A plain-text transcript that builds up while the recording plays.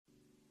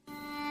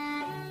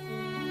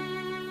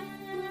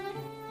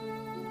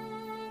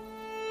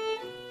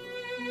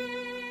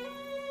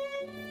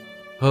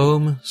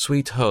Home,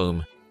 Sweet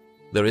Home,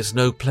 There is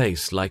No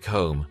Place Like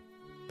Home,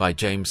 by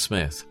James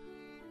Smith.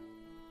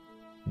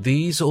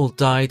 These all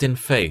died in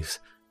faith.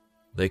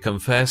 They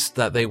confessed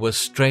that they were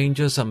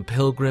strangers and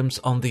pilgrims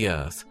on the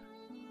earth.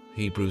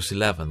 Hebrews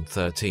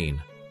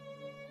 11:13.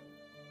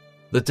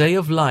 The day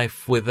of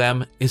life with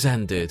them is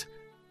ended.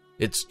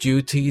 Its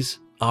duties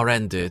are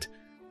ended.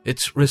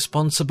 Its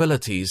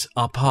responsibilities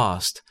are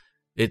past.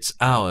 Its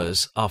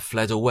hours are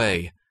fled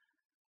away.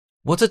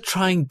 What a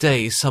trying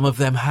day some of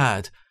them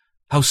had!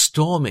 How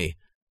stormy,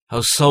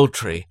 how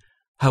sultry,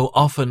 how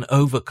often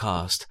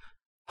overcast,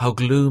 how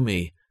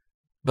gloomy!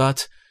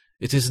 But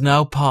it is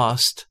now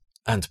past,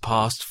 and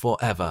past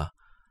forever.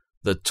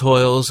 The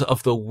toils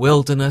of the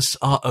wilderness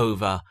are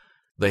over.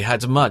 They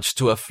had much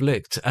to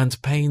afflict and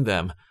pain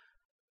them.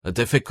 A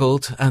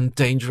difficult and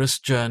dangerous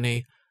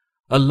journey,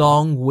 a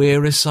long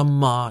wearisome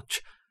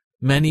march,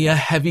 many a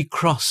heavy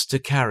cross to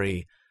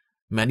carry,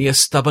 many a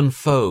stubborn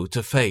foe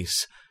to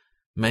face,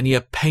 many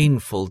a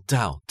painful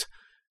doubt,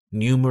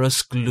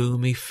 numerous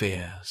gloomy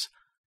fears.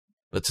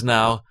 But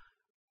now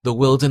the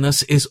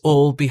wilderness is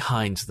all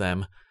behind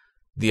them.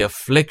 The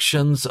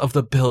afflictions of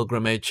the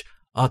pilgrimage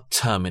are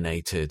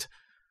terminated.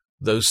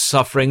 Those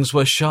sufferings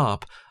were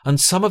sharp,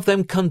 and some of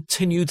them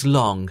continued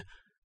long.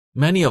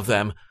 Many of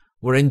them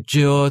were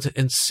endured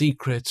in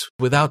secret,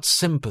 without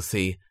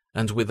sympathy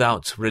and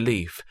without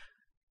relief.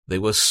 They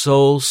were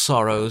soul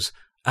sorrows,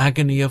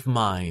 agony of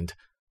mind,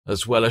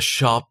 as well as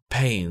sharp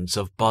pains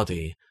of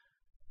body.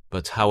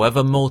 But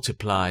however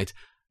multiplied,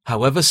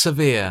 however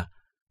severe,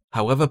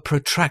 however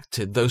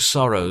protracted those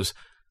sorrows,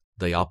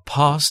 they are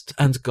past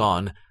and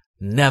gone,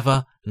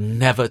 never,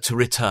 never to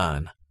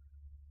return.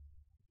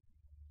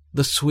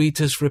 The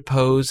sweetest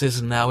repose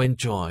is now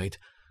enjoyed.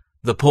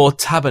 The poor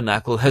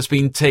tabernacle has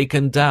been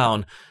taken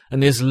down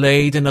and is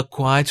laid in a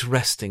quiet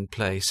resting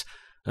place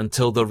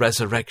until the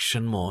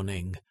resurrection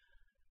morning.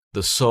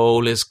 The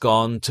soul is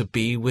gone to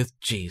be with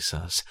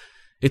Jesus.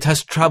 It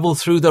has travelled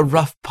through the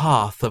rough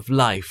path of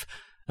life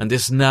and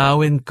is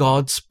now in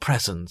God's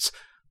presence,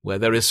 where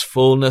there is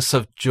fullness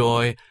of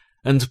joy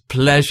and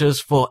pleasures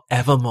for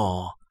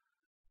evermore.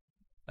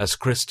 As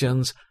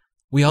Christians,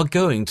 we are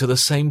going to the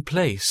same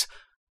place.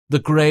 The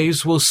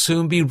graves will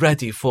soon be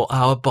ready for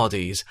our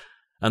bodies,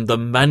 and the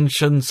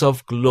mansions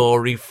of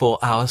glory for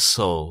our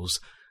souls.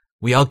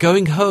 We are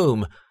going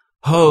home,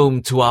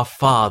 home to our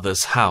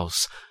Father's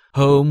house,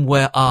 home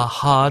where our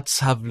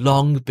hearts have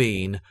long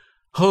been,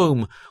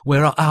 home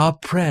where our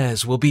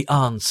prayers will be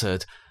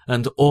answered,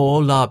 and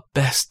all our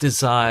best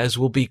desires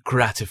will be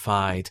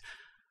gratified.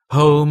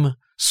 Home,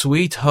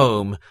 sweet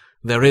home,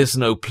 there is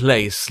no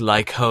place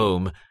like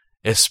home,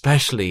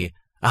 especially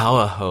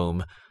our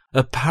home,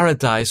 a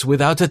paradise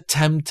without a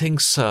tempting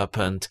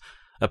serpent,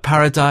 a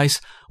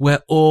paradise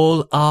where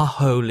all are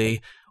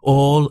holy,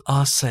 all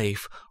are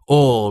safe,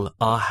 all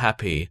are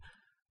happy.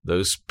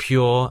 Those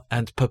pure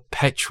and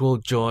perpetual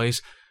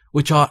joys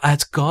which are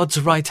at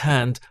God's right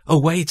hand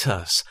await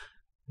us.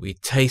 We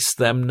taste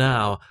them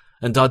now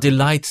and are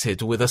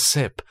delighted with a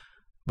sip,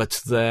 but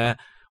there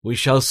we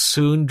shall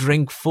soon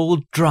drink full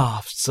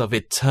draughts of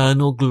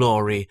eternal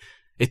glory,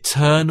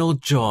 eternal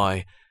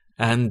joy,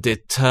 and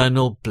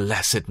eternal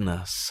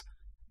blessedness.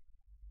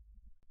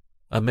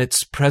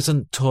 Amidst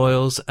present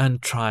toils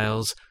and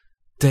trials,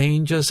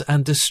 dangers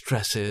and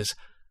distresses,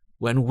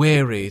 when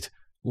wearied,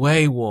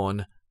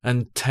 wayworn,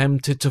 and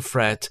tempted to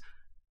fret,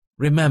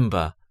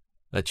 remember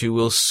that you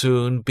will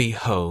soon be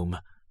home.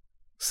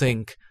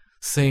 Think,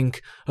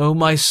 O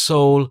my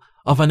soul,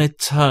 of an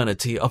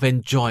eternity of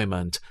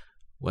enjoyment,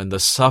 when the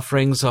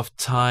sufferings of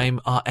time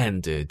are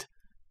ended.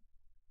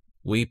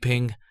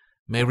 Weeping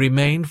may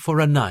remain for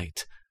a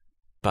night,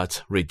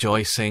 but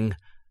rejoicing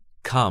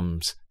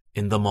comes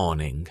in the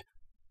morning.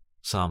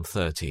 Psalm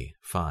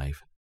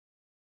 30:5.